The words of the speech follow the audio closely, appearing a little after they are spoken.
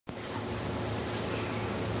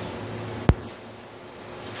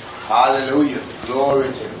Hallelujah.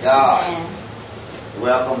 Glory to God. Amen.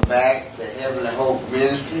 Welcome back to Heavenly Hope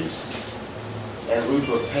Ministries as we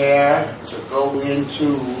prepare to go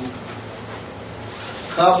into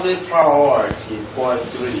Covenant Priority Part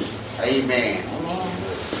 3. Amen. Amen.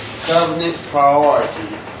 Covenant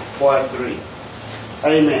Priority Part 3.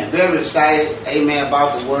 Amen. Very excited. Amen.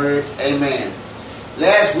 About the Word. Amen.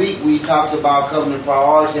 Last week we talked about covenant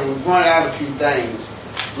priority and we pointed out a few things.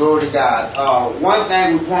 Glory to God. One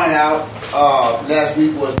thing we pointed out last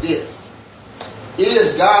week was this. It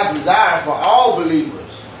is God's desire for all believers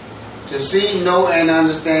to see, know, and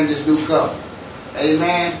understand this new covenant.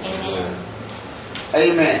 Amen. Amen.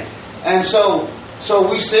 Amen. And so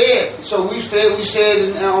we said on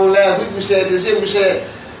last week, we said this here, we said,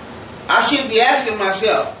 I should be asking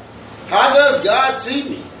myself, how does God see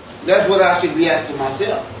me? That's what I should be asking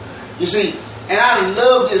myself. You see, and I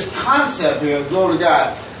love this concept here. Glory to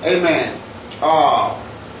God. Amen.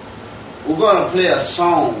 We're going to play a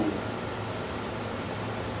song.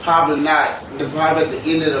 Probably at the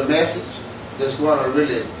end of the message. That's going to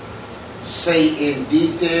really say in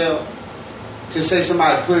detail. To say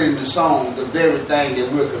somebody put in the song the very thing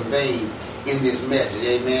that we're conveying in this message.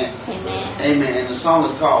 Amen. Amen. Amen. And the song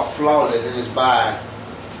is called Flawless and it's by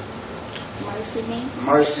Mercy Me.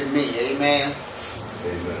 Mercy Me. Amen.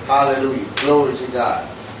 Amen. Hallelujah. Glory to God.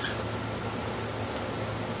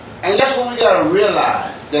 And that's what we got to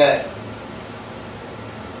realize, that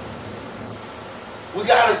we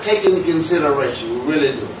got to take into consideration, we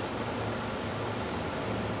really do,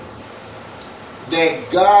 that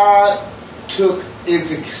God took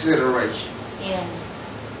into consideration. Yeah.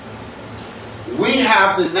 We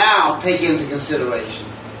have to now take into consideration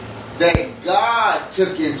that God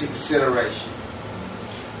took into consideration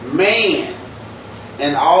man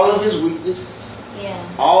and all of his weaknesses,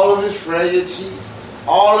 Yeah. all of his frailties,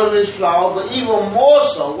 all of his flaws, but even more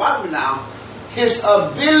so, watch me now, his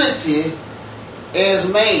ability as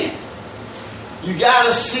man. You got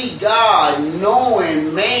to see God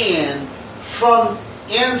knowing man from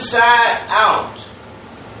inside out.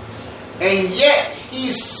 And yet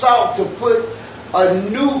he sought to put a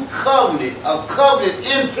new covenant, a covenant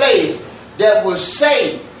in place that would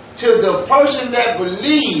say to the person that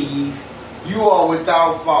believes, you are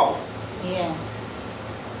without fault. Yeah.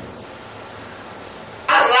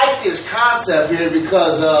 I like this concept here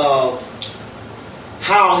because of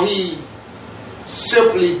how he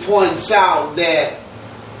simply points out that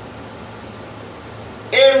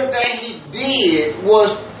everything he did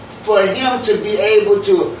was for him to be able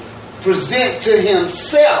to present to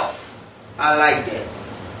himself. I like that.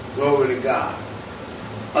 Glory to God.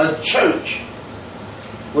 A church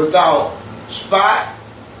without spot,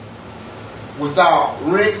 without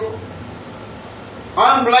wrinkle,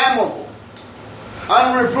 unblameable,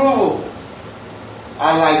 unreprovable.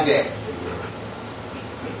 I like that.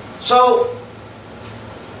 So,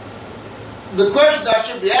 the question I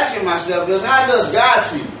should be asking myself is, how does God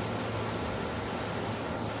see me?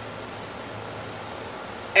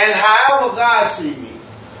 And however God sees me,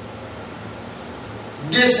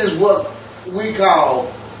 this is what we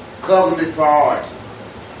call covenant priority.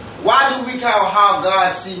 Why do we call how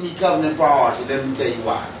God sees me covenant priority? Let me tell you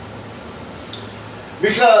why.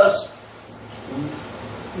 Because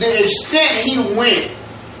the extent he went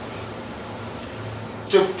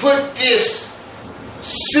to put this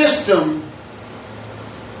system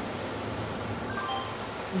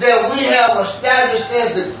that we have established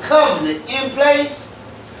as the covenant in place,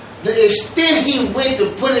 the extent he went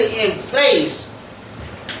to put it in place,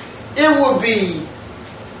 it would be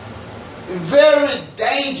very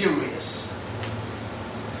dangerous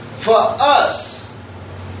for us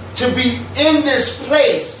to be in this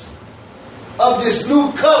place of this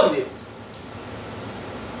new covenant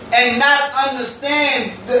and not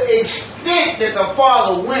understand the extent that the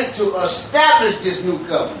Father went to establish this new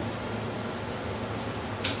covenant.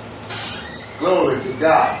 Glory to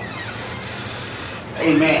God.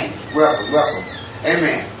 Amen. Welcome.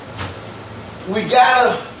 Amen. We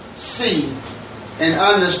gotta see and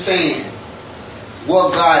understand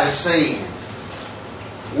what God is saying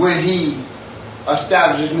when he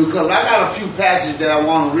establishes new covenant. I got a few passages that I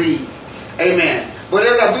want to read. Amen. But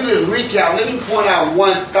as I do this recap, let me point out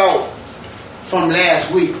one thought from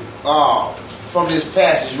last week, from this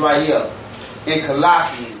passage right here in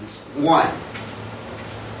Colossians 1.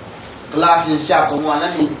 Colossians chapter 1.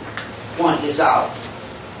 Let me point this out.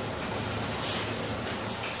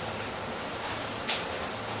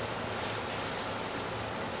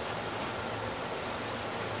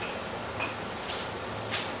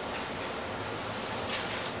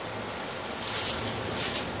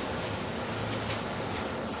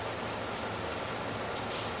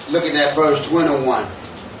 looking at verse 21.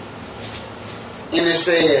 And it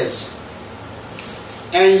says,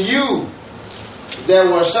 and you that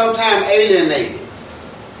were sometime alienated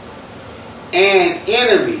and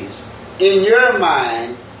enemies in your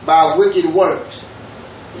mind by wicked works,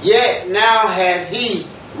 yet now hath he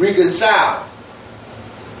reconciled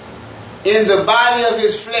in the body of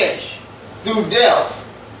his flesh through death,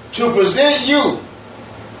 to present you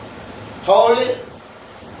holy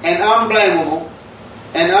and unblameable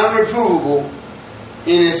and unreprovable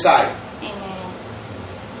in his sight. Amen.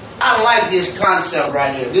 I like this concept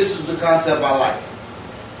right here. This is the concept I like.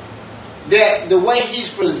 That the way he's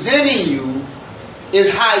presenting you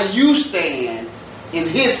is how you stand in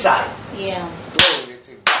his sight. Yeah. Glory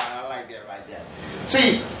to God. I like that right there.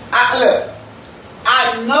 See,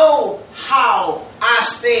 I know how I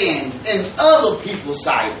stand in other people's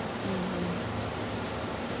sight.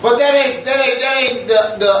 But that ain't the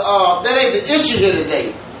issue here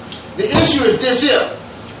today. The issue is this here.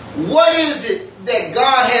 What is it that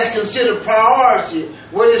God has considered priority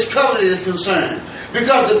where this covenant is concerned?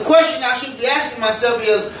 Because the question I should be asking myself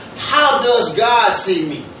is, how does God see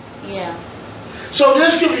me? Yeah. So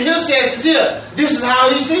this scripture here says this here. This is how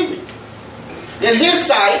he sees me. In his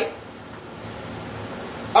sight,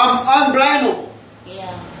 I'm unblameable. Yeah.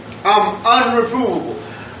 I'm unreprovable.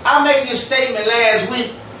 I made this statement last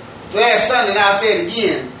Sunday, and I'll say it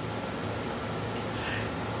again.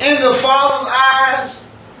 In the Father's eyes,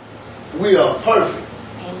 we are perfect.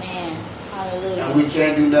 Amen. Hallelujah. And we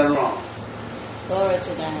can't do nothing wrong. Glory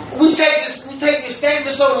to God. We take this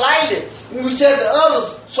statement so lightly when we say to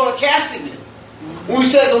others sarcastically. When we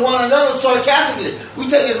say to one another sarcastically, we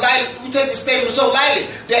take this statement so lightly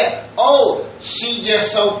that, oh, she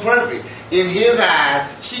just so perfect. In his eyes,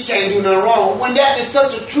 she can't do nothing wrong. When that is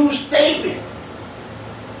such a true statement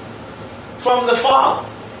from the Father.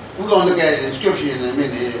 We're going to look at it in Scripture in a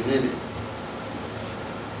minute.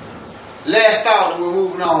 Last thought, and we're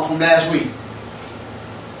moving on from last week.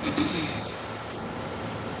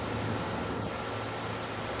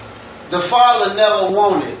 The Father never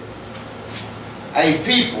wanted a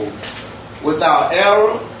people without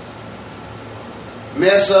error,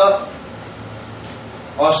 mess up,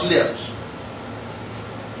 or slips.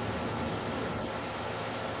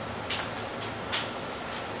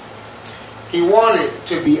 He wanted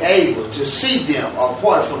to be able to see them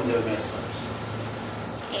apart from their mess ups.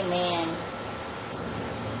 Amen.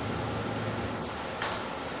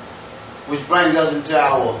 Which brings us into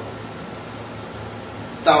our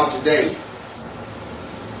thought today.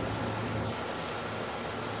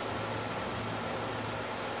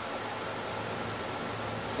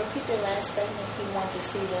 Repeat the last statement. He wanted to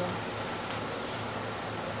see them.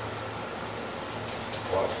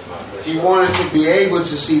 He wanted to be able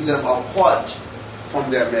to see them apart from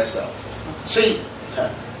their mess up. See,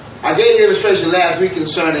 I gave an illustration last week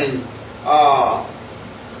concerning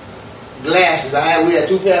glasses. We had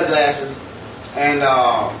two pair of glasses, and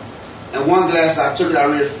one glass I took it.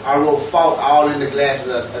 I wrote fault all in the glasses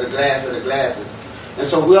of the glasses. And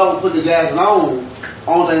so whoever put the glasses on,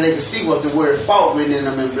 only thing they could see was the word fault written in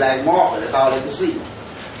them in black marker. That's all they could see.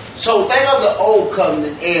 So think of the old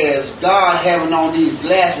covenant as God having on these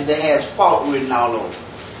glasses that has fault written all over.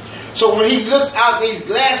 So when he looks out these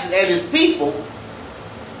glasses at his people,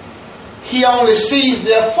 he only sees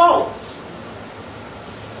their faults.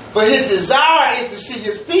 But his desire is to see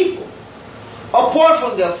his people apart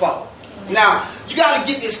from their fault. Now, you got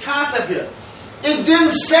to get this concept here. It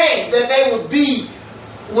didn't say that they would be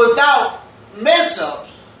without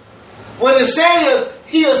mess-ups. What it said is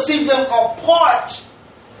he'll see them apart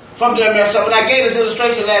from their mess-up. And I gave this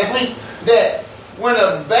illustration last week that when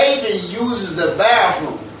a baby uses the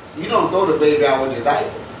bathroom, you don't throw the baby out with your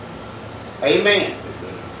diaper. Amen.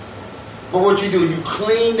 But what you do, you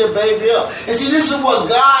clean the baby up. And see, this is what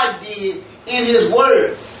God did in his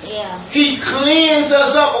word. Yeah. He cleansed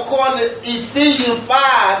us up according to Ephesians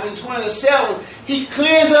 5:27. He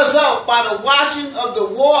cleansed us up by the washing of the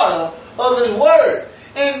water of his word.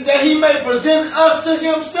 And that he may present us to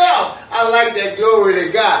himself. I like that. Glory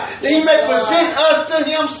to God. That he may present us to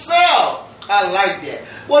himself. I like that.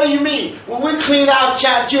 What do you mean? When we clean our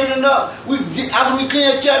children up, after we clean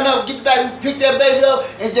our children up, pick that baby up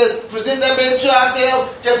and just present that baby to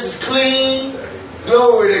ourselves just as clean.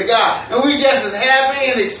 Glory to God. And we just as happy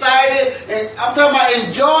and excited. And I'm talking about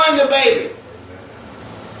enjoying the baby.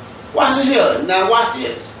 Watch this here. Now watch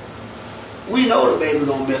this. We know the baby's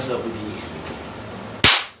going to mess up again.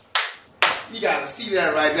 You got to see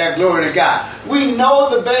that right there. Glory to God. We know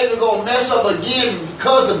the baby going to mess up again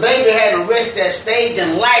because the baby had to reach that stage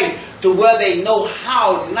in life to where they know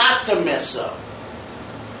how not to mess up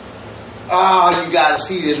Oh, you got to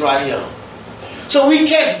see this right here. So we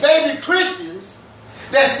catch baby Christians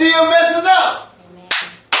that still messing up. Amen.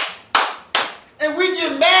 And we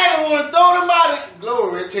get mad and want to throw them out.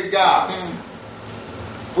 Glory to God.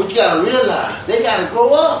 But you got to realize, they got to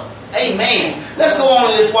grow up. Amen. Let's go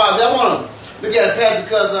on to this Father. I want to look at that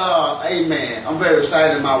because, amen, I'm very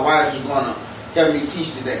excited. My wife is going to help me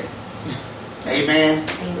teach today. Amen.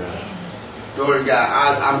 Amen. Glory to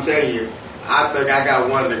God. I'm telling you, I think I got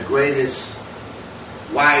one of the greatest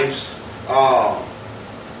wives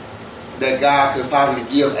that God could probably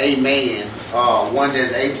give. Amen. One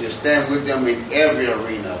that's able to stand with them in every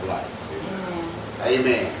arena of life. Amen.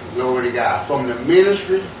 Amen. Glory to God. From the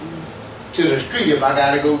ministry to the street if I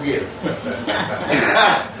got to go get her.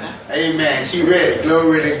 Amen. She ready.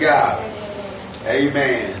 Glory to God.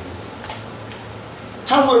 Amen.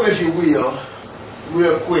 Turn with me, if you will,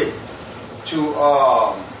 real quick, to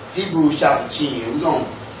Hebrews chapter 10. We're going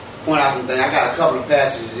to point out some things. I got a couple of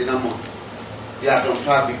passages and I'm going to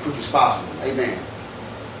try to be quick as possible. Amen.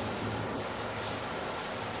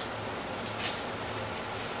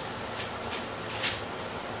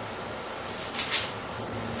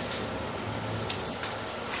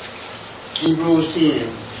 Hebrews 10.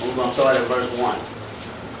 We're going to start at verse 1.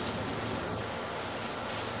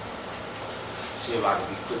 See if I can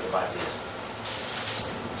be quick about this.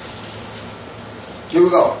 Here we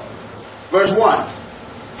go. Verse 1.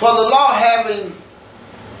 For the law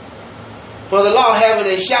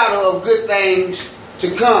having a shadow of good things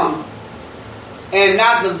to come, and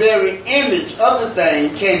not the very image of the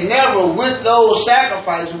thing, can never with those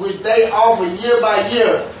sacrifices which they offer year by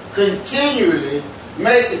year continually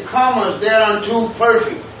make the comers thereunto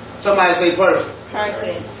perfect. Somebody say perfect.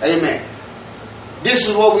 Perfect. Amen. This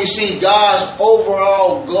is what we see God's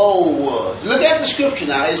overall goal was. Look at the scripture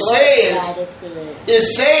now. It says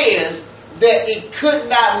that it could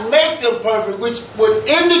not make them perfect, which would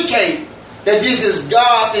indicate that this is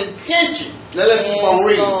God's intention. Now let's keep on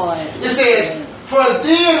reading. It says, for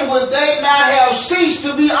then would they not have ceased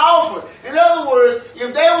to be offered. In other words,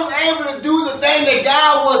 if they was able to do the thing that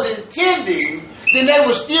God was intending, then they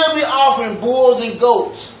would still be offering bulls and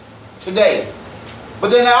goats today. But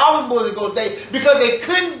they're not offering bulls and goats today because they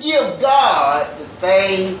couldn't give God the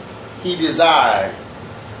thing He desired.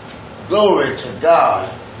 Glory to God.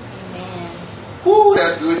 Amen. Woo,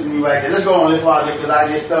 that's good to me right there. Let's go on this part because I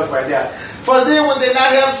get stuck right there. For then would they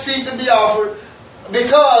not have ceased to be offered,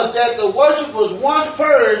 because that the worshippers once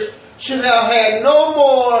purged should have had no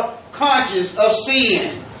more conscience of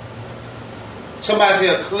sin. Somebody say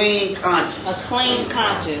a clean conscience. A clean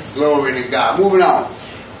conscience. Glory to God. Moving on.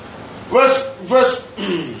 Verse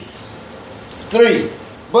 3.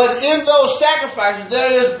 But in those sacrifices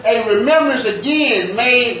there is a remembrance again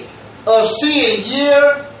made of sin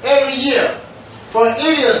every year. For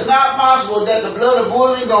it is not possible that the blood of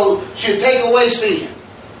bulls and goats should take away sin.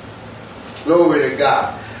 Glory to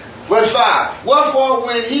God. Verse 5. Wherefore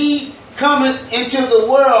when he cometh into the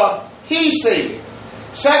world, he said,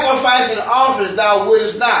 sacrifice and offerings thou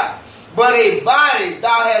wouldest not, but a body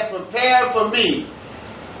thou hast prepared for me.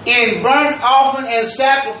 In burnt offering and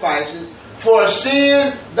sacrifices for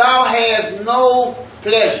sin thou hast no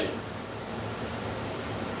pleasure.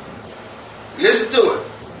 Listen to it.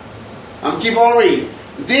 I'm keep on reading.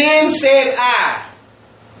 Then said I,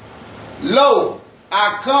 lo,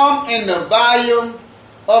 I come in the volume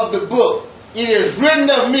of the book. It is written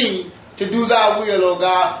of me to do thy will, O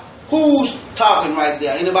God. Who's talking right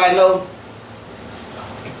there? Anybody know?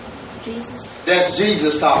 Jesus. That's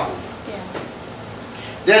Jesus talking. Yeah.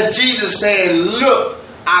 That's Jesus saying, look,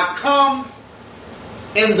 I come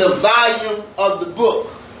in the volume of the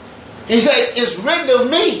book. He said, it's written of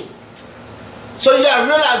me. So you got to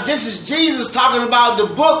realize this is Jesus talking about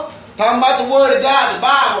the book, talking about the word of God, the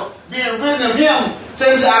Bible, being written of him.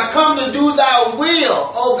 Says, I come to do thy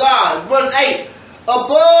will, O God. Verse 8.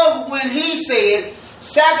 Above when he said,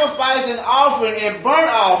 sacrifice and offering and burnt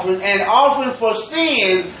offering and offering for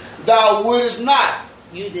sin, thou wouldest not.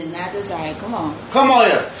 You did not desire. Come on. Come on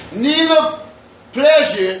here. Neither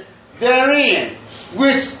pleasure therein,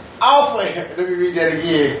 which offer. Let me read that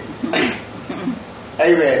again.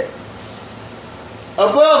 Amen.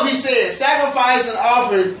 Above he said, sacrifice and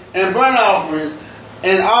offering and burnt offering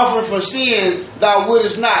and offering for sin thou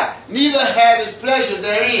wouldest not. Neither hadst pleasure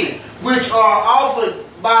therein, which are offered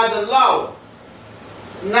by the law.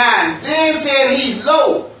 9. Then said he,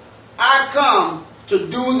 lo, I come to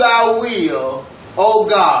do thy will, O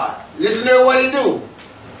God. Listen to what he do.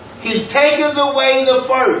 He taketh away the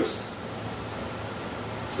first.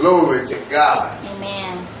 Glory to God.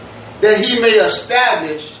 Amen. That he may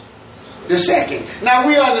establish the second. Now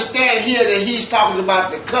we understand here that he's talking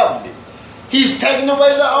about the covenant. He's taking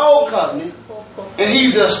away the old covenant and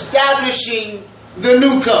he's establishing the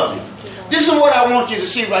new covenant. This is what I want you to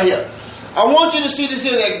see right here. I want you to see this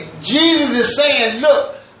here, that Jesus is saying,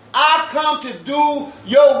 look, I come to do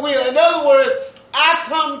your will. In other words, I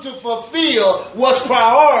come to fulfill what's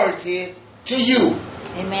priority to you.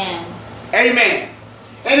 Amen. Amen.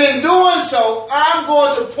 And in doing so, I'm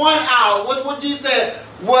going to point out what Jesus said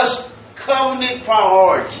was covenant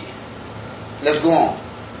priority. Let's go on.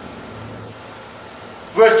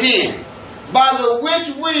 Verse 10. By the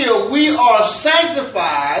which will we are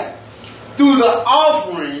sanctified through the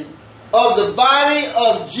offering of the body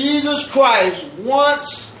of Jesus Christ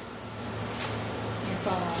once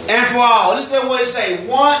and for all. Listen to what it says.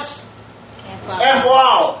 Once and for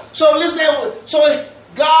all. So listen to so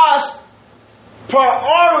God's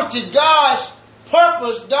priority, God's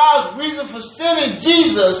purpose, God's reason for sending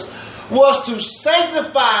Jesus was to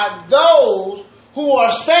sanctify those who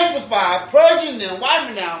are sanctified, purging them,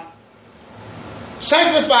 wiping out,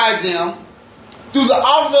 sanctify them through the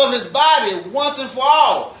offering of his body once and for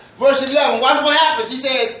all. Verse 11, watch what happens. He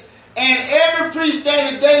says, and every priest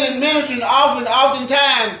standing daily ministering, offering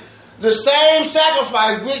oftentimes the same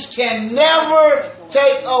sacrifice which can never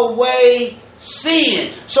take away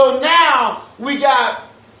sin. So now we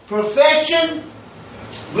got perfection,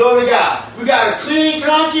 glory to God. We got a clean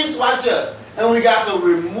conscience, watch this, and we got the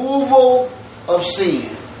removal of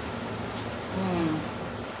sin.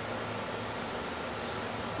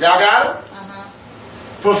 Y'all got it?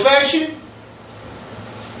 Perfection,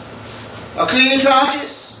 a clean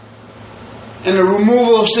conscience, and the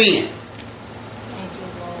removal of sin. Thank you,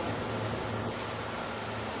 Lord.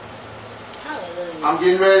 Hallelujah. I'm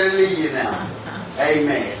getting ready to leave you now.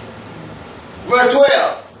 Amen. Verse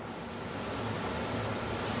 12.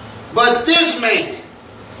 But this man,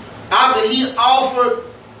 after he offered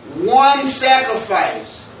one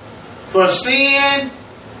sacrifice for sin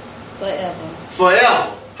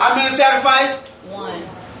forever. How many sacrifices? One.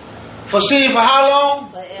 For sin for how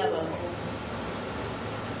long? Forever.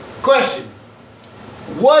 Question.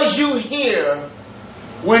 Was you here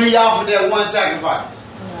when he offered that one sacrifice?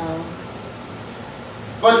 No.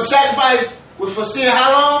 But the sacrifice was for sin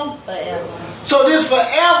how long? Forever. So this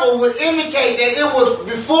forever would indicate that it was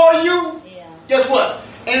before you. Yeah. Guess what?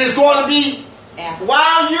 And it's going to be After.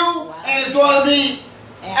 while you, and it's going to be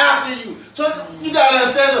after you. So you got to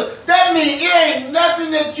understand, so that means it ain't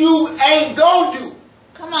nothing that you ain't going to do.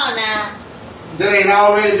 Come on now. That ain't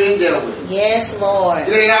already been dealt with. Yes, Lord.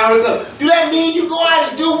 It ain't already done. Do that mean you go out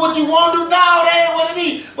and do what you want to do? No, that ain't what it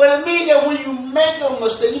means. But it means that when you make a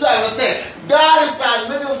mistake, you got to understand, God is not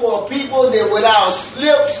looking for people that without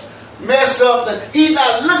slips, mess up. He's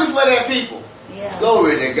not looking for that people. Yeah.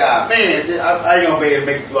 Glory to God. Man, I ain't going to be able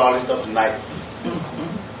to make it through all this stuff tonight.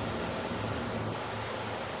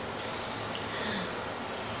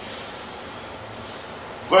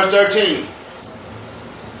 Verse 13.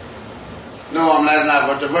 No, I'm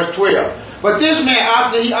not. Verse 12. But this man,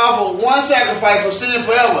 after he offered one sacrifice for sin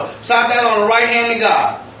forever, sat down on the right hand of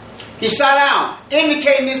God. He sat down,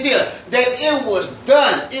 indicating this here, that it was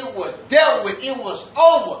done. It was dealt with. It was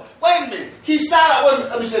over. Wait a minute. He sat down.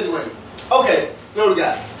 Let me say the way. Okay, glory to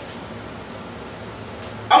God.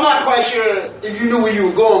 I'm not quite sure if you knew where you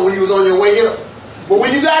were going when you was on your way up. But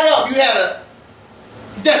when you got up, you had a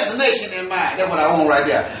destination in mind. That's what I want right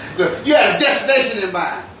there. You had a destination in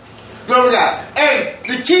mind. Glory to God. And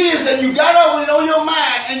the key is that you got up with it on your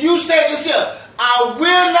mind and you said this here, I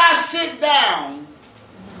will not sit down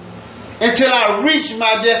until I reach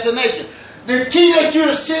my destination. The key that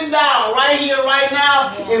you're sitting down right here, right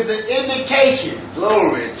now, is an indication,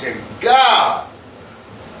 glory to God,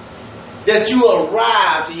 that you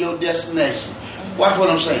arrived to your destination. Watch what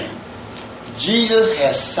I'm saying. Jesus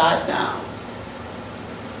has sat down.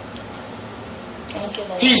 Thank you,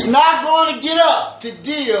 Lord. He's not going to get up to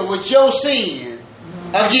deal with your sin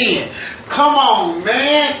again. Come on,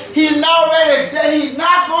 man. He's not ready. He's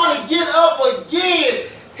not going to get up again.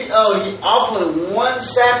 He offered one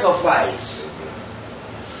sacrifice.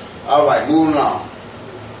 All right, moving on.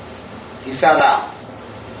 He sat down.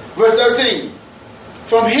 Verse 13.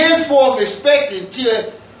 From henceforth expecting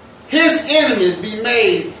till his enemies be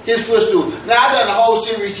made his footstool. Now, I've done a whole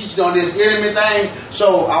series teaching on this enemy thing,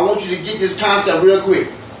 so I want you to get this concept real quick.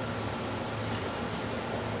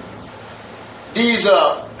 These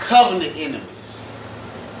are covenant enemies.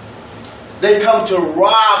 They come to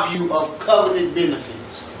rob you of covenant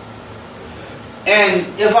benefits.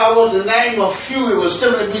 And if I was to name a few, it would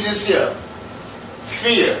simply be this here.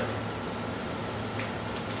 Fear.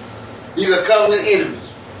 These are covenant enemies.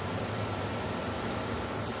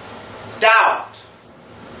 Doubt.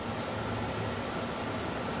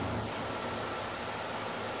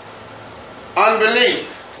 Unbelief.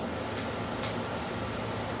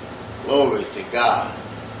 Glory to God.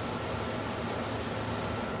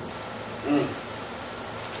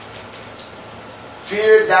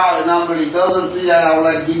 Fear, doubt, and unbelief. Those are the three that I would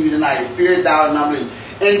like to give you tonight. Fear, doubt, and unbelief.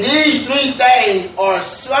 And these three things are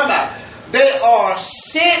they are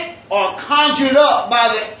sent or conjured up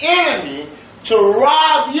by the enemy to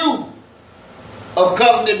rob you of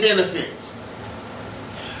covenant benefits.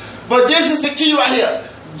 But this is the key right here.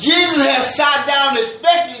 Jesus has sat down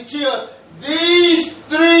expecting till these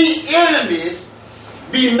three enemies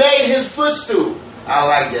be made his footstool. I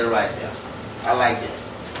like that right there. I like that.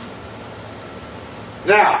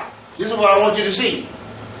 Now, this is what I want you to see.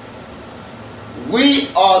 We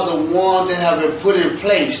are the ones that have been put in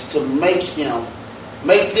place to make them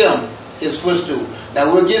his footstool.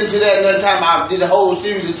 Now we'll get into that another time. I did a whole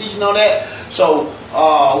series of teaching on that. So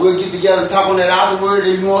we'll get together and talk on that afterward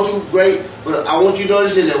if you want to. Great. But I want you to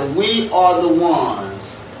understand that we are the ones.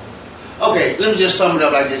 Okay, let me just sum it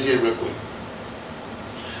up like this here real quick.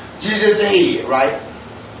 Jesus is the head, right?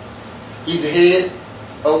 He's the head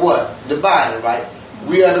of what? The body, right?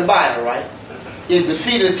 We are the body, right? If the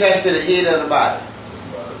feet are attached to the head of the body.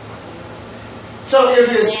 So if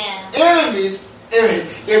his enemies,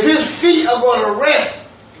 if his feet are going to rest,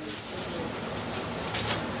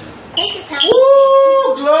 take your time.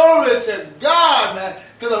 Woo! Glory to God, man.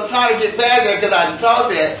 Because I'm trying to get past that because I taught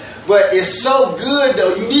that. But it's so good,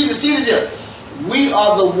 though. You need to see this here. We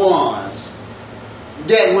are the ones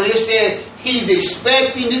that when it said he's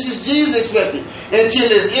expecting, this is Jesus expecting, until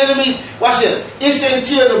his enemy, watch this. It said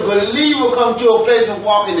until the believer come to a place of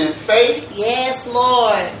walking in faith. Yes,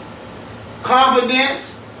 Lord. Confidence.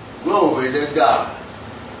 Glory to God.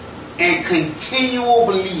 And continual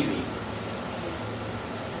believing.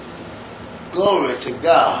 Glory to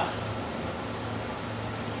God.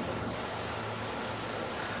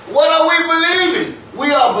 What are we believing?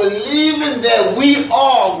 We are believing that we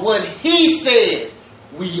are what he says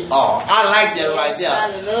we are. I like that right there.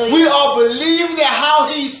 Hallelujah. We are believing that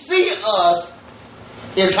how he sees us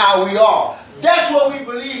is how we are. That's what we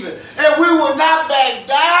believe in. And we will not back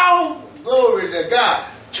down, glory to God,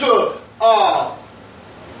 to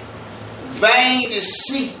vain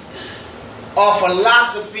deceit or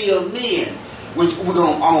philosophy of men, which I'm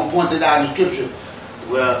going to point it out in the scripture.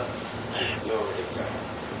 Well, glory to God.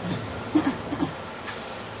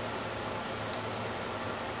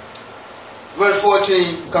 Verse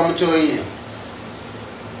 14, coming to an end.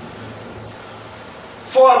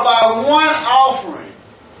 For by one offering,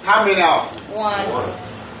 how many offerings?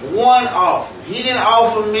 One offering. He didn't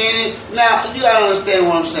offer many. Now, you got to understand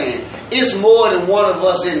what I'm saying. It's more than one of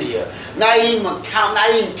us in here. Not even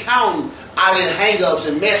counting all the hang-ups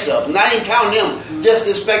and mess-ups. Not even counting them. Just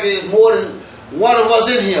expecting it's more than one of us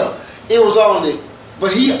in here. It was only,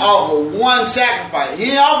 but he offered one sacrifice. He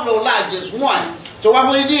didn't offer no lot, just one. So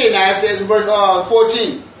what he did now, it says in verse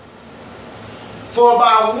 14. For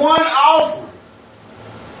by one offering,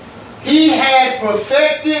 he had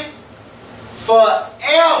perfected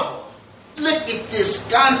forever. Look at this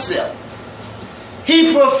concept.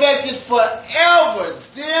 He perfected forever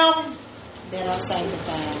them that are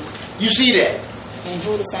sanctified. You see that? And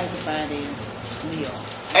who the sanctified is? We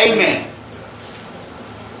are. Amen.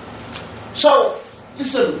 So,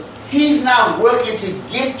 listen, he's not working to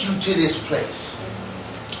get you to this place.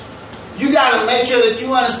 You got to make sure that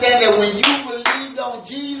you understand that when you believed on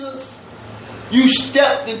Jesus, you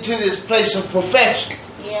stepped into this place of perfection.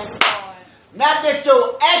 Yes, Lord. Not that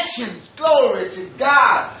your actions, glory to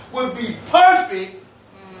God, would be perfect,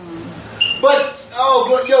 but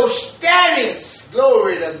your status,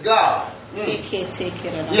 glory to God.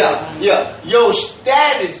 Your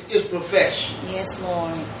status is perfection. Yes,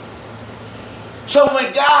 Lord. So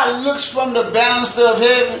when God looks from the banister of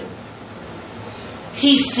heaven,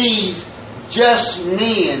 he sees just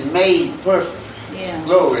men made perfect. Yeah.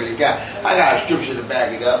 Glory to God. I got a scripture to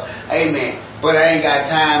back it up. Amen. But I ain't got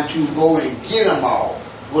time to go and get them all.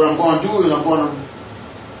 What I'm going to do is I'm going to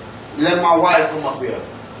let my wife come up here.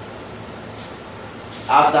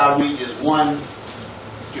 After I read this one,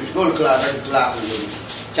 just go to Colossians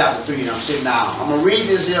chapter 3, and I'm sitting down. I'm going to read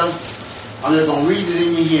this here. I'm just going to read it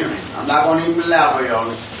in your hearing. I'm not going to even elaborate on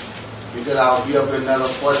it because I'll be up in another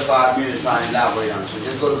 45 minutes trying to elaborate on it. So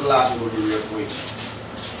just go to Colossians with me real quick.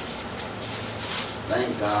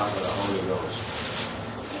 Thank God for the Holy Ghost.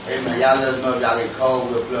 Amen. Y'all let us know if y'all get cold.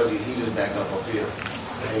 We'll plug these heaters back up here.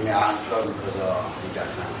 Amen. I unplug them because we got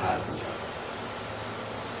kind of hot for y'all.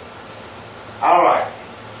 All right.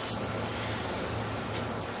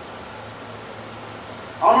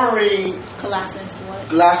 I'm going to read Colossians what?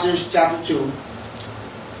 Colossians chapter 2.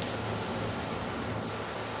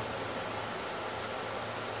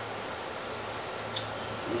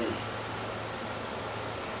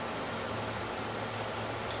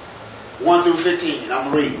 1 through 15.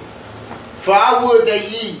 I'm reading. For I would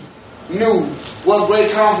that ye knew what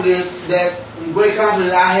great confidence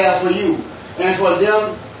I have for you, and for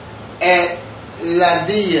them at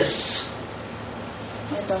Laodiceas.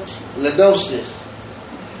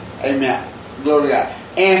 Amen. Glory to God.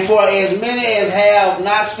 And for as many as have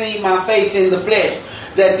not seen my face in the flesh,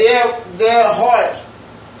 that their hearts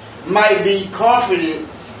might be comforted,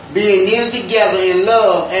 being knitted together in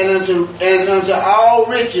love, and unto all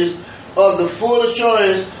riches of the full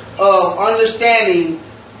assurance of understanding,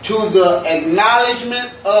 to the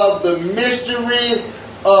acknowledgement of the mystery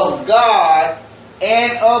of God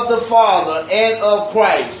and of the Father and of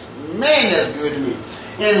Christ. Man, that's good to me.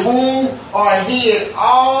 In whom are hid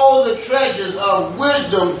all the treasures of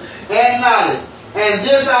wisdom and knowledge. And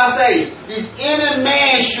this I say, this inner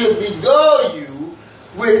man should beguile you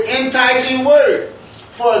with enticing word.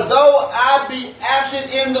 For though I be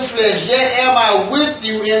absent in the flesh, yet am I with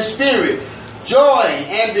you in spirit, joying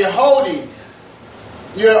and beholding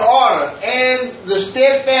your order and the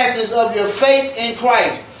steadfastness of your faith in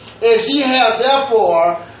Christ. As ye have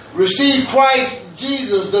therefore received Christ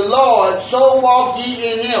Jesus the Lord, so walk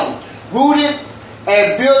ye in him, rooted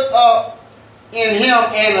and built up in him,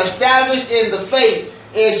 and established in the faith,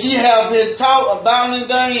 as ye have been taught, abounding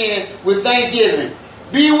therein with thanksgiving.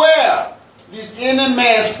 Beware, this inner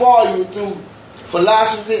man spoil you through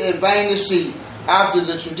philosophy and vain deceit, after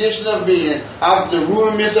the tradition of men, after the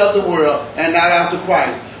rudiments of the world, and not after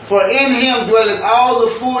Christ. For in him dwelleth all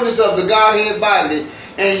the fullness of the Godhead bodily,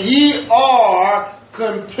 and ye are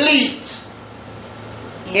complete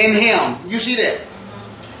in him. You see that?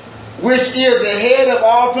 Which is the head of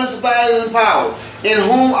all principalities and powers, in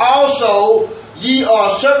whom also ye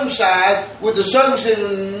are circumcised with the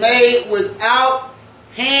circumcision made without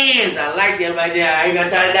hands. I like that right there. I ain't got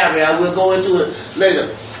time to elaborate. I will go into it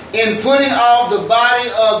later. In putting off the body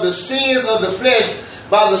of the sins of the flesh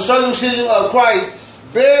by the circumcision of Christ,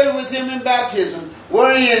 buried with him in baptism,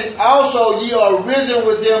 wherein also ye are risen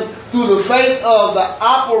with him through the faith of the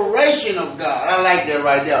operation of God. I like that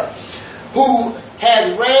right there. Who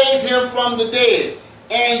had raised him from the dead,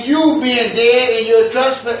 and you being dead in your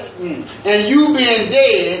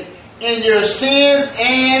in your sins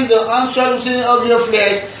and the uncircumcision of your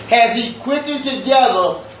flesh, hath he quickened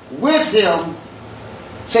together with him.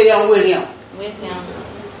 Say, I'm with him. With him.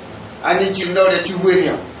 I need you to know that you're with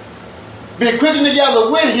him. Been quickened together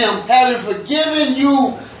with him, having forgiven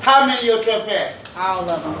you how many of your trespasses? All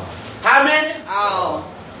of them. How many?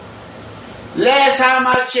 All. Last time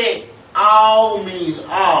I checked, all means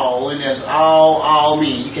all, and that's all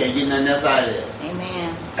means. You can't get nothing else out of that.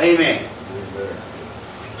 Amen. Amen.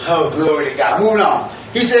 Oh, glory to God. Moving on.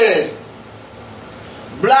 He says,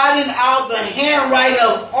 blotting out the handwriting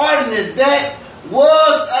of ordinance that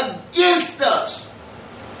was against us.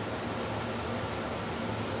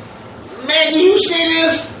 Man, do you see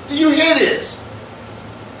this? Do you hear this?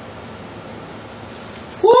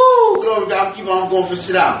 Woo! Glory to God. Keep on going for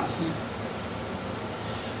sit down.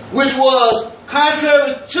 Which was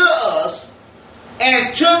contrary to us,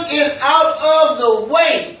 and took it out of the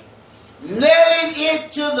way, nailing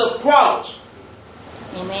it to the cross.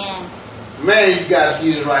 Amen. Man, you gotta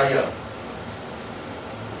see this right here.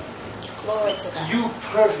 Glory to God. You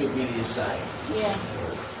perfect in his sight. Yeah.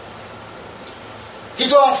 He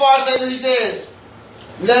goes far as he says,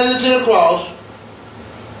 nailing it to the cross.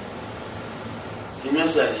 Give me a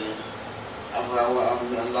second. I'm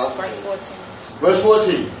lost. Verse 14. Verse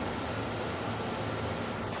 14.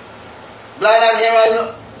 Blot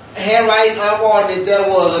out handwriting of ordinance that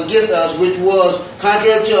was against us, which was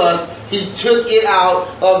contrary to us. He took it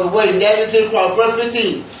out of the way, nailed it to the cross. Verse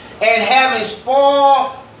 15. And having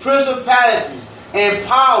spoiled principalities and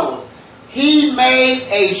powers, he made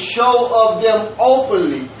a show of them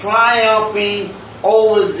openly, triumphing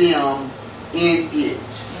over them in it.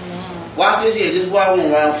 Amen. Watch this here. This is what I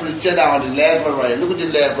want. I'm going to shut down the last verse right here. Look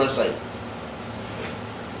at the last verse say.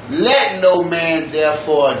 Let no man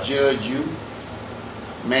therefore judge you.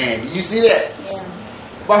 Man, you see that?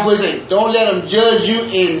 Yeah. Watch what it says. Don't let them judge you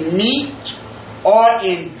in meat or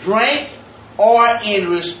in drink or in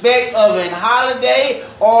respect of an holiday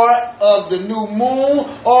or of the new moon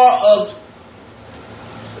or of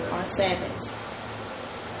On Sabbath.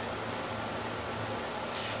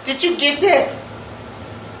 Did you get that?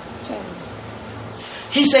 Okay.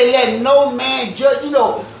 He said, let no man judge,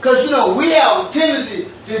 because, we have a tendency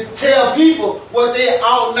to tell people what they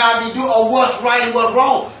ought not be doing or what's right and what's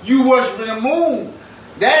wrong. You worshiping the moon.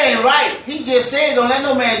 That ain't right. He just said, don't let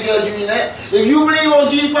no man judge you in that. If you believe on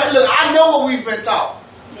Jesus Christ, look, I know what we've been taught.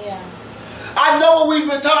 Yeah. I know what we've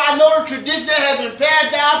been taught. I know the tradition that has been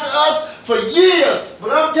passed down to us for years.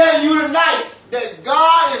 But I'm telling you tonight that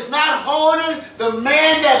God is not holding the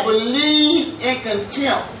man that believes in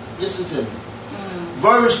contempt. Listen to me.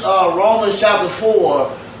 Romans chapter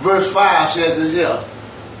 4, verse 5 says this here.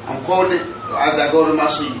 I'm quoting it as I go to my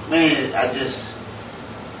seat. Man, I just...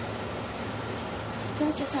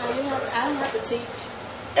 Take your time. I don't have to teach.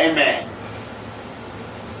 Amen.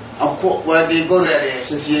 Well, then go to that there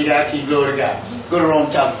since you ain't got to keep glory to God. Go to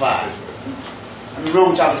Romans chapter 5.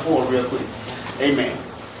 Romans chapter 4 real quick. Amen.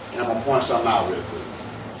 And I'm going to point something out real quick.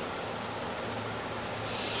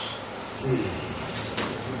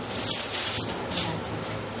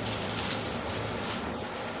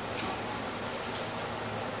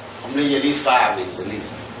 I'm going to give you at least 5 minutes at least.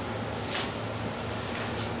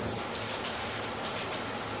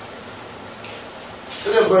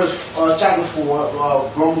 Look at verse chapter 4,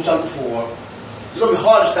 Romans chapter 4. It's going to be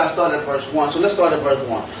hard to start at verse 1, so let's start at verse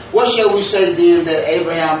 1. What shall we say then that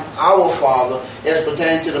Abraham, our father, as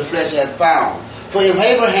pertaining to the flesh, hath found? For if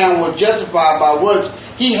Abraham was justified by works,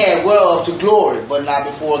 he had whereof to glory, but not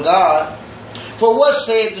before God. For what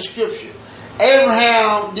saith the Scripture?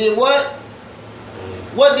 Abraham did what?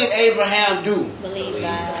 What did Abraham do? Believe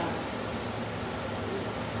God.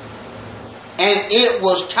 And it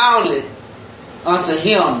was counted unto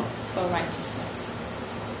him for righteousness.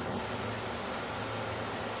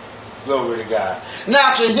 Glory to God.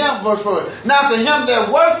 Now to him, verse 4, now to him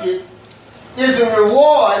that worketh is the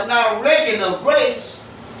reward not reckoned of grace,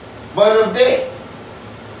 but of debt.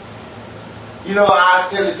 You know, I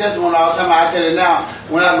tell the testimony all the time, I tell it now,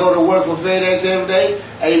 when I go to work for FedEx every day,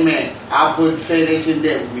 amen, I put FedEx in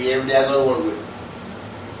debt with me every day I go to work with them.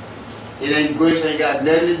 It ain't grace, ain't got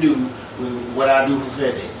nothing to do with what I do for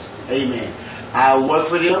FedEx. Amen. I work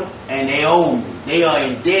for them and they owe me. They are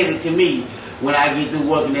indebted to me when I get through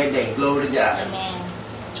working that day. Glory to God. Amen.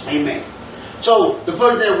 Amen. So the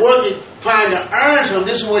person that's working, trying to earn something,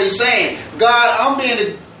 this is what he's saying. God, I'm being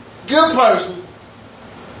a good person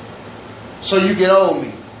so you can owe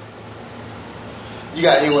me. You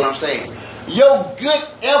got to hear what I'm saying. Your good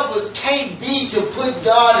efforts can't be to put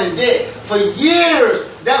God in debt. For years,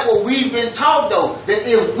 that's what we've been taught though. That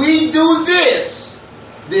if we do this,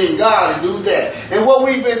 then God will do that. And what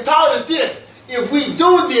we've been taught is this. If we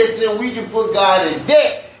do this, then we can put God in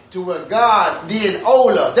debt to what God did owe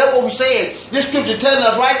us. That's what we're saying. This scripture telling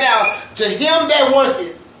us right now, to him that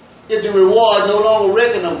worketh is the reward no longer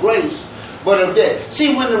reckoned of grace, but of debt.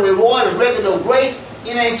 See, when the reward is reckoned of grace,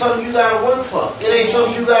 it ain't something you got to work for. It ain't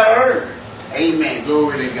something you got to earn. Amen.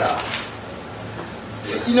 Glory to God.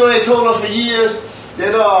 You know, they told us for years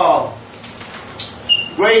that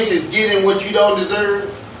grace is getting what you don't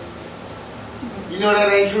deserve. You know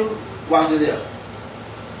that ain't true? Watch it there.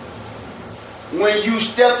 When you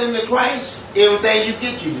stepped into Christ, everything you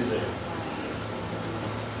get, you deserve.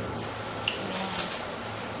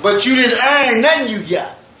 But you didn't earn nothing you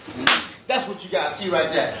got. That's what you got to see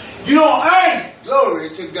right there. You don't earn it. Glory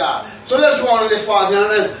to God. So let's go on to this far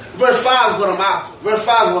down. Verse 5 is what I'm after. Verse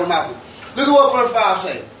 5 is what I'm after. Look at what verse 5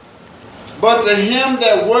 says. But to him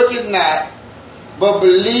that worketh not, but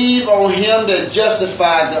believe on him that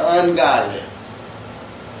justified the ungodly.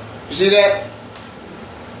 You see that?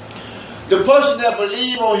 The person that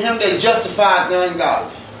believe on him that justified the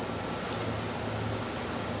ungodly.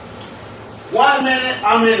 1 minute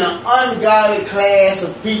I'm in an ungodly class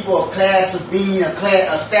of people, a class of being,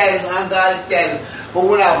 a status, ungodly status. But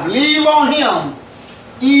when I believe on him,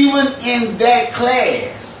 even in that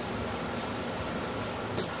class,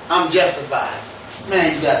 I'm justified.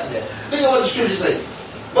 Man, you got to see that. Look at what the scripture says.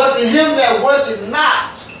 But to him that worketh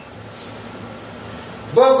not,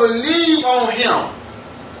 but believe on him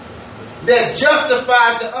that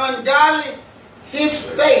justified the ungodly, his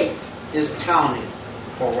faith is counted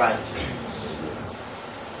for righteousness.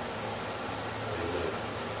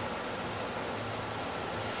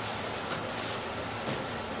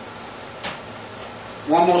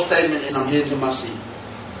 One more statement and I'm heading to my seat.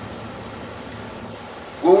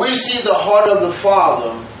 When we see the heart of the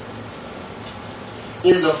Father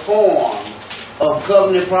in the form of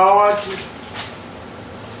covenant priority,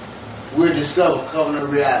 we'll discover covenant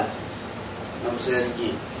realities. I'm going to say it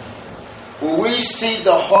again. When we see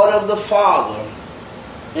the heart of the Father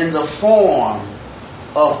in the form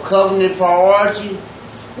of covenant priority,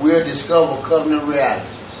 we'll discover covenant realities.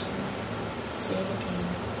 Say it again.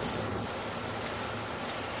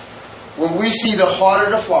 When we see the heart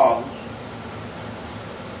of the Father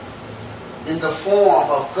in the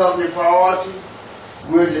form of covenant priority,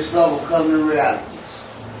 we'll discover covenant realities.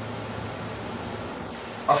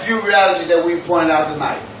 A few realities that we pointed out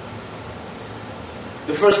tonight.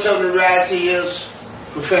 The first covenant reality is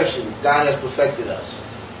perfection. God has perfected us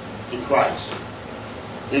in Christ.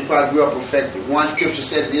 In Christ we are perfected. One scripture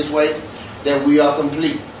said it this way, that we are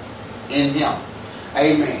complete in Him.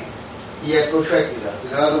 Amen. He has perfected us.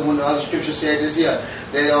 The other scripture said this here,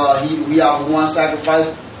 that we are one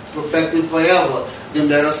sacrifice, perfected forever them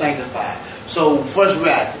that are sanctified. So first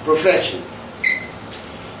reality, perfection.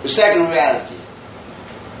 The second reality,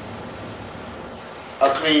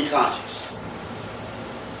 a clean conscience.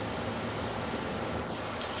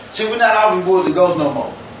 See, we're not offering bulls and goats no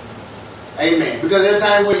more. Amen. Because every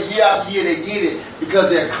time we year after year they get it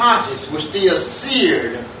because their conscience was still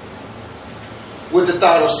seared with the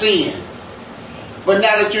thought of sin. But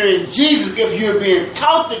now that you're in Jesus, if you're being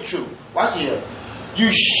taught the truth, watch here,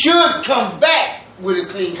 you should come back with a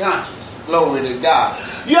clean conscience. Glory to God.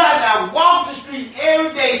 You ought not walk the street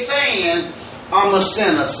every day saying, I'm a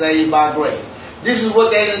sinner saved by grace. This is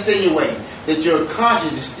what they insinuate, that your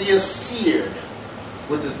conscience is still seared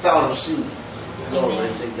with the thought of sin.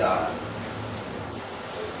 Glory to God.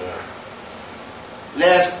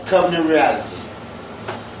 Last covenant reality.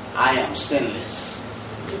 I am sinless.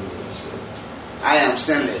 I am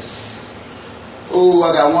sinless. Oh,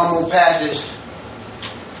 I got one more passage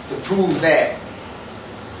to prove that.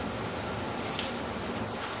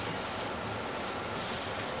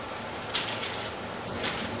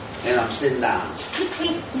 And I'm sitting down.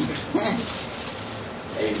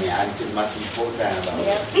 Amen. I took my seat 4 times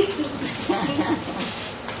already.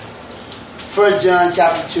 1 John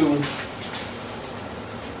chapter 2.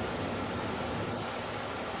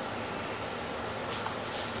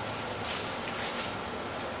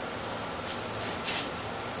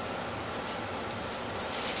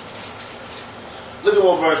 Look at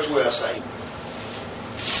what verse 12 says.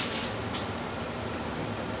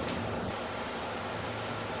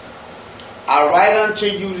 I write unto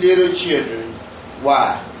you, little children.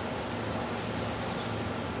 Why?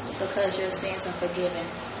 Because your sins are forgiven.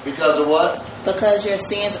 Because of what? Because your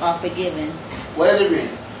sins are forgiven. Wait a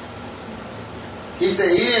minute. He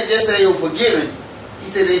said, he didn't just say they were forgiven.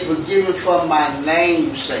 He said they forgiven for my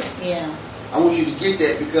name's sake. Yeah. I want you to get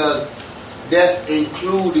that because that's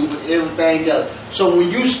included with everything else. So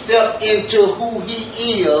when you step into who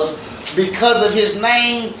He is because of His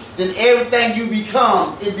name, then everything you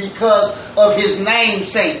become is because of His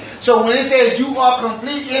name's sake. So when it says you are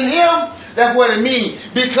complete in Him, that's what it means.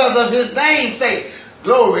 Because of His name's sake.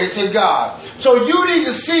 Glory to God. So you need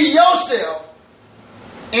to see yourself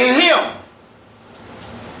in Him.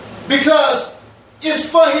 Because it's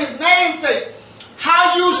for His name's sake.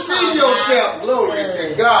 How you see yourself, glory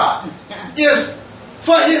to God, is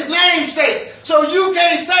for His name's sake. So you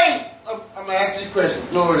can't say, I'm going to ask this question,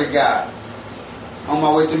 glory to God. On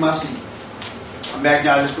my way to my seat. I'm asking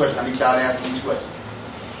y'all this question. I need y'all to answer these questions.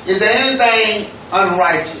 Is there anything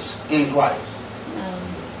unrighteous in Christ? No.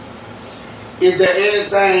 Is there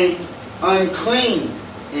anything unclean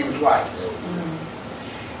in Christ? No.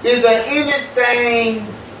 Is there anything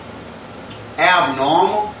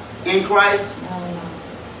abnormal in Christ? No.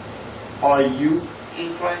 Are you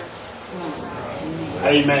in Christ? No.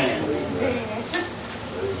 Amen.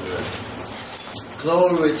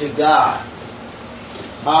 Glory to God.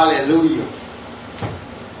 Hallelujah.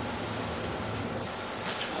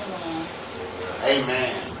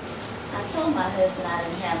 Amen. I told my husband I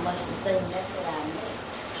didn't have much to say, and that's what I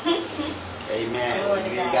meant. Amen. Lord,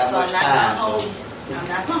 You ain't got much time. I'm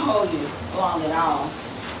not going to hold you long at all.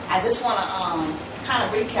 I just want to kind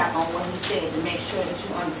of recap on what he said to make sure that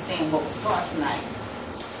you understand what was taught tonight.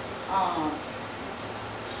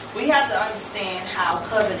 We have to understand how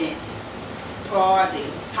covenant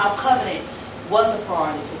was a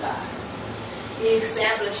priority to God. He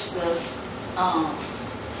established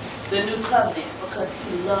the new covenant because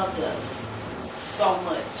He loved us so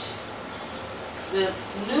much. The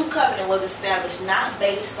new covenant was established not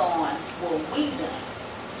based on what we done,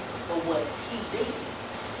 but what He did.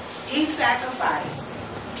 He sacrificed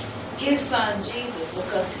His Son Jesus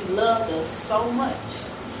because He loved us so much.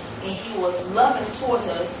 And He was loving towards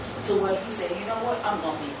us to where He said, you know what, I'm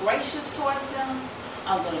going to be gracious towards them,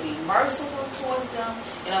 I'm going to be merciful towards them,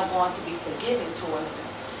 and I'm going to be forgiving towards them.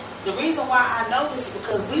 The reason why I know this is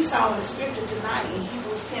because we saw in the scripture tonight in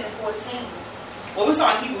Hebrews 10 and 14. Well, we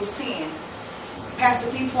saw in Hebrews 10.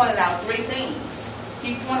 Pastor P pointed out 3 things.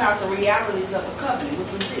 He pointed out the realities of the covenant,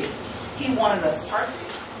 which was this. He wanted us perfect.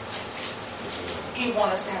 He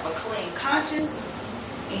wanted us to have a clean conscience.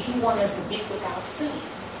 And He wanted us to be without sin.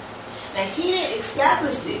 Now, He didn't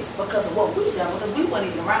establish this because of what we done, because we weren't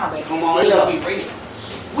even around back then. Come on, Be real.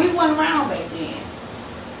 We weren't around back then.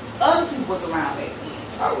 Other people was around back then.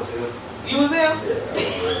 I was here. You was there?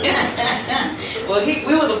 Yeah. Well, we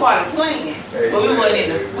was a part of the plan, but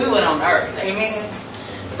we wasn't on earth. Amen.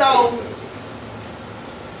 So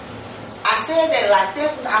I said that like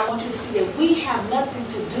that because I want you to see that we have nothing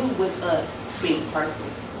to do with us being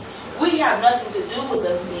perfect. We have nothing to do with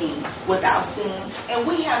us being without sin, and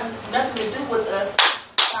we have nothing to do with us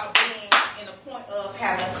about being in the point of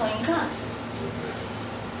having a clean conscience.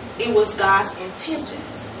 It was God's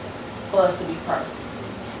intentions for us to be perfect.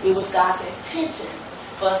 It was God's intention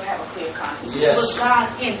for us to have a clear conscience. Yes. It was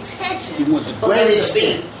God's intention He went to for great us to be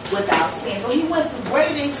extent. without sin. So he went to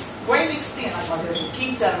great extent. Like my husband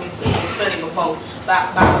keep telling me, please study before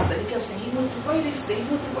Bible study. He kept saying he went to great extent. He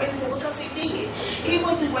went to great extent because he did. He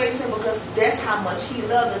went to great extent because that's how much he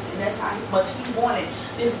loved us and that's how much he wanted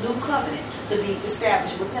this new covenant to be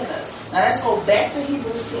established within us. Now let's go back to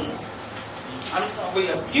Hebrews 10. I'm just going to read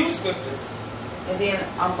a few scriptures and then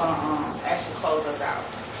I'm going to actually close us out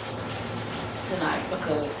tonight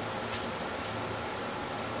because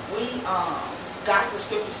we got the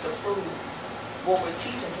scriptures to prove what we're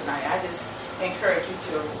teaching tonight. I just encourage you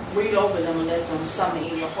to read over them and let them summon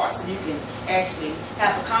in your heart so you can actually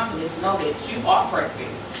have the confidence to know that you are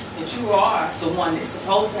perfect, that you are the one that's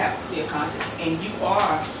supposed to have a clear conscience, and you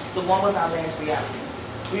are the one was our last reality.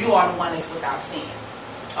 You are the one that's without sin.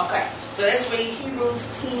 Okay, so let's read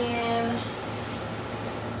Hebrews 10.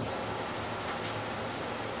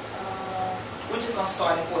 We're just going to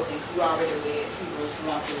start at 14 because we already read Hebrews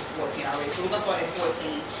 1 through 14 already. So we're going to start at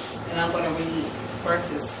 14 and I'm going to read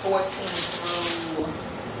verses 14 through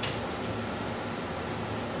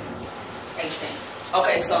 18.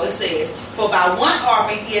 Okay, so it says, for by one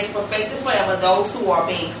offering he has perfected forever those who are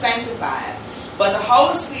being sanctified. But the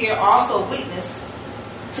Holy Spirit also witnessed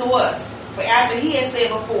to us. For after he had said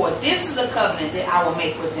before, this is the covenant that I will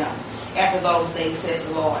make with them after those days, says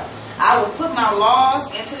the Lord. I will put my laws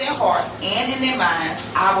into their hearts and in their minds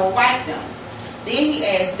I will write them. Then he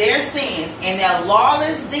adds, their sins and their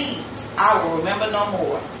lawless deeds I will remember no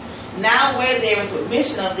more. Now where there is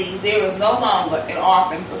remission of these, there is no longer an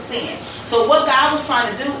offering for sin. So what God was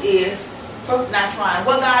trying to do is, what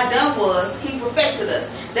God done was, he perfected us.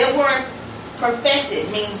 That word perfected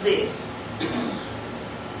means this.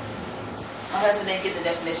 My husband didn't get the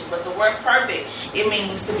definition, but the word perfect, it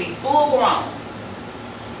means to be full grown.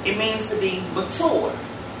 It means to be mature.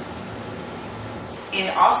 And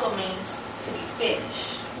it also means to be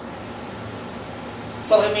finished.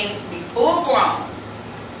 So it means to be full grown,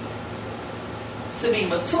 to be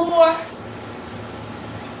mature,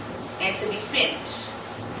 and to be finished.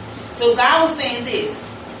 So God was saying this.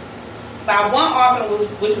 By one offering,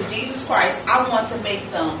 which was Jesus Christ, I want to make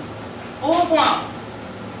them full grown.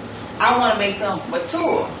 I want to make them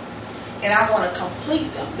mature. And I want to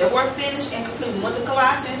complete them. The word finish and complete. We went to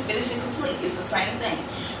Colossians, finish and complete. It's the same thing.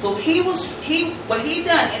 So what he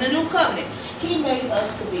done in the new covenant, he made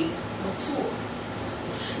us to be mature.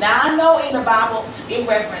 Now I know in the Bible it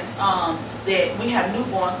references that we have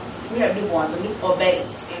newborns or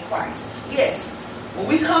babes in Christ. Yes, when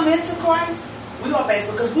we come into Christ, we are babes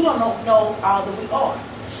because we don't know all that we are.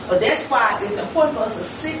 But that's why it's important for us to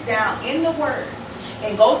sit down in the Word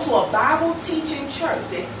and go to a Bible teaching church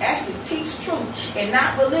that actually teach truth and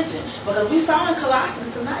not religion. Because we saw in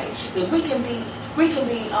Colossians tonight that we can be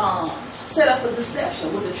set up for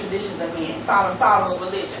deception with the traditions of men, following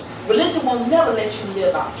religion. Religion will never let you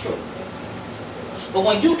live out truth. But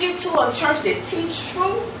when you get to a church that teach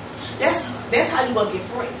truth, that's how you're going to get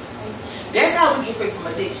free. That's how we get free from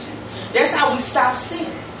addiction. That's how we stop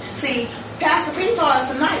sinning. See, Pastor P taught us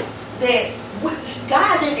tonight that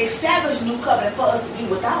God didn't establish new covenant for us to be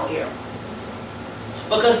without error.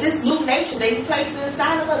 Because this new nature that he placed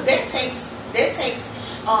inside of us, that takes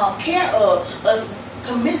care of us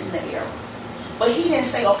committing the error. But he didn't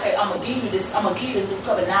say, okay, I'm gonna give you this new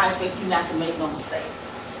covenant, now I expect you not to make no mistake.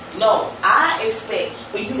 No, I expect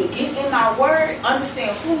for you to get in my word,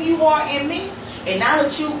 understand who you are in me, and now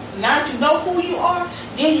that you know who you are,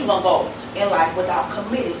 then you're gonna go in life without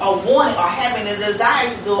committing or wanting or having a desire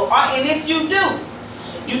to do it. And if you do,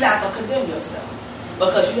 you're not gonna condemn yourself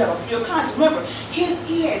because you have a pure conscience. Remember,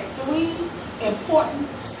 he had 3 important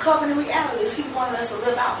covenant realities he wanted us to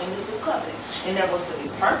live out in this new covenant, and that was to be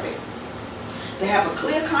perfect, to have a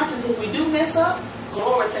clear conscience if we do mess up.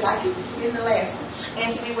 Glory to God, in the last one,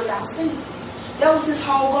 and to be without sin. That was his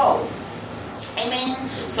whole goal. Amen.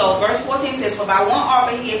 So verse 14 says, for by one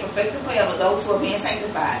offering he had perfected forever those who are being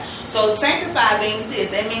sanctified. So sanctified means this.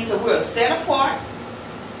 That means that we're set apart,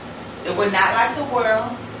 that we're not like the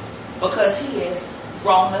world, because he has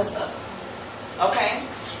grown us up. Okay?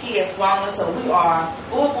 He has grown us up. We are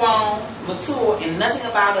full grown, mature, and nothing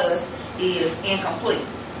about us is incomplete.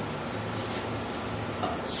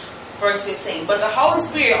 Verse 15. But the Holy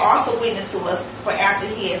Spirit also witnessed to us, for after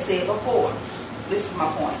he had said before. This is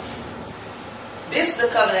my point. This is the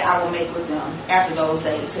covenant I will make with them after those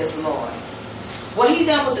days, says the Lord. What he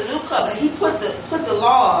done with the new covenant, he put the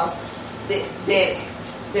laws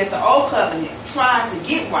that the old covenant tried to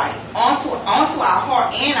get right onto our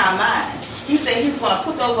heart and our mind. He said he's going to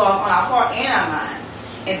put those laws on our heart and our mind.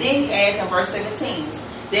 And then he adds in verse 17,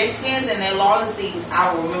 their sins and their lawless deeds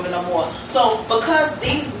I will remember no more. So because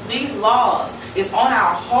these laws is on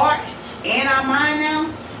our heart and our mind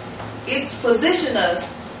now, it positions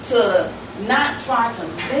us to not try to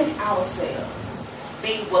make ourselves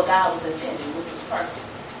be what God was intending, which was perfect.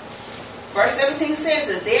 Verse 17 says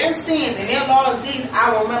that their sins and their lawless deeds I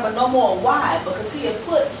will remember no more. Why? Because he had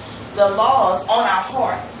put the laws on our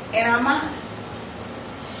heart and our mind.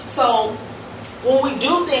 So when we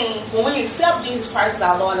do things, when we accept Jesus Christ as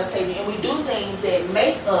our Lord and Savior, and we do things that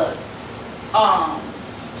make us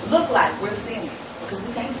look like we're sinning, because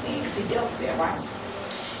we can't sin because he dealt with that, right?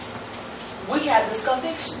 We have this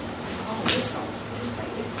conviction. Oh,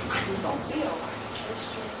 I just don't feel right.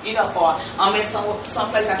 You know, or I'm in some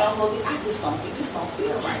place I don't believe. This don't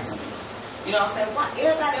feel right to me. You know what I'm saying? Why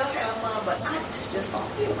everybody else having fun, but I just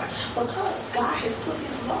don't feel right, because God has put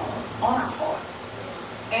His laws on our heart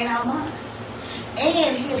and our mind,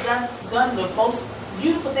 and He has done the most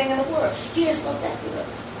beautiful thing in the world. He has perfected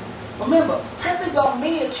us. Remember, perfect don't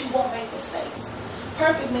mean that you won't make mistakes.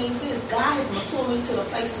 Perfect means this: God has matured me to the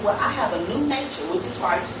place where I have a new nature, which is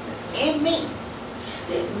righteousness in me,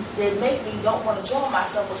 that make me don't want to join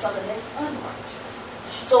myself with something that's unrighteous.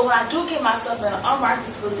 So when I do get myself in an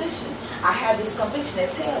unrighteous position, I have this conviction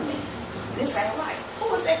that tells me this ain't right.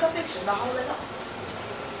 Who is that conviction? The Holy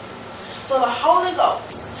Ghost. So the Holy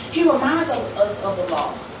Ghost, He reminds us of the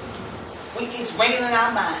law. It's ringing in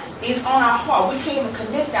our mind. It's on our heart. We can't even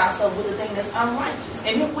connect ourselves with the thing that's unrighteous.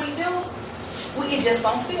 And if we do, it just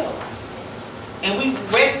don't feel right. And we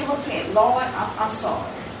ready to repent. Lord, I'm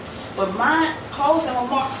sorry. But my closing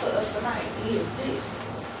remarks to us tonight is this.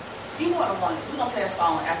 You want to we're going to play a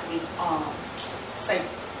song after we say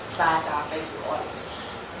bye to our Facebook audience.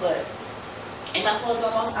 But in my closing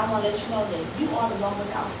remarks, I want to let you know that you are the one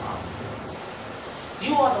without fault.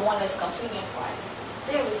 You are the one that's complete in Christ.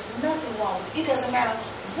 There is nothing wrong with you. It doesn't matter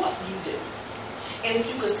what you do. And if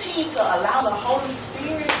you continue to allow the Holy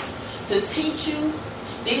Spirit to teach you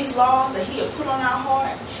these laws that He had put on our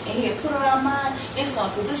heart and He had put on our mind, it's going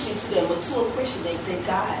to position you to that mature Christian that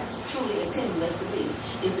God truly intended us to be,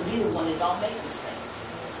 is to be the one that don't make mistakes.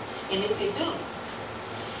 And if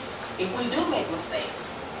we do make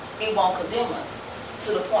mistakes, it won't condemn us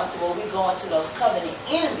to the point to where we go into those covenant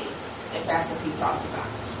enemies that Pastor P talked about,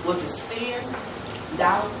 which is fear,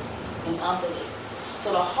 doubt, and unbelief.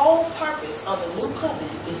 So the whole purpose of the new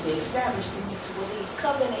covenant is to establish to where these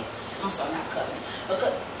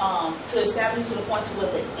to establish to the point to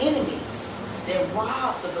where the enemies that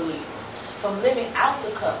rob the believer from living out the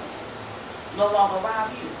covenant no longer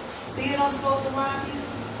rob you. Fear don't supposed to rob you.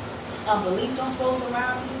 Unbelief don't supposed to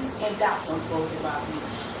rob you. And doubt don't supposed to rob you.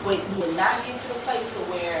 But you will not get to the place to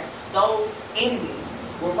where those enemies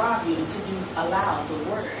will rob you until you allow the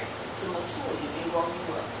word to mature you and grow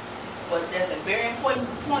you up. But that's a very important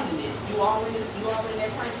point in this. You already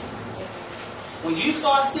that person. When you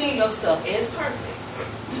start seeing yourself as perfect,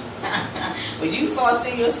 when you start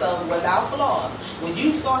seeing yourself without flaws, when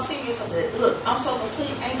you start seeing yourself that, look, I'm so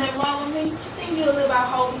complete, ain't nothing wrong with me, then you'll live out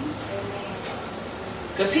holy.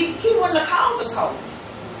 Because he wouldn't have called us holy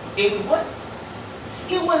if he wouldn't.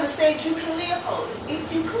 He wouldn't have said you can live holy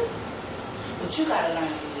if you could. But you got to learn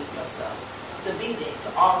to live yourself, to be there,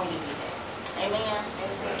 to already be there. Amen?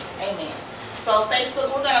 Amen. So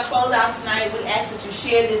Facebook, we're going to close out tonight. We ask that you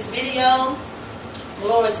share this video.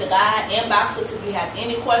 Glory to God. Inbox us if you have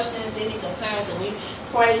any questions, any concerns, and we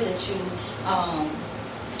pray that you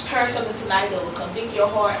heard something tonight that will convict your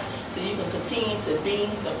heart so you can continue to be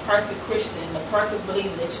the perfect Christian, the perfect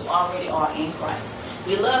believer that you already are in Christ.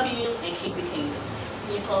 We love you and keep the kingdom.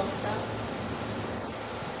 Can you close this out?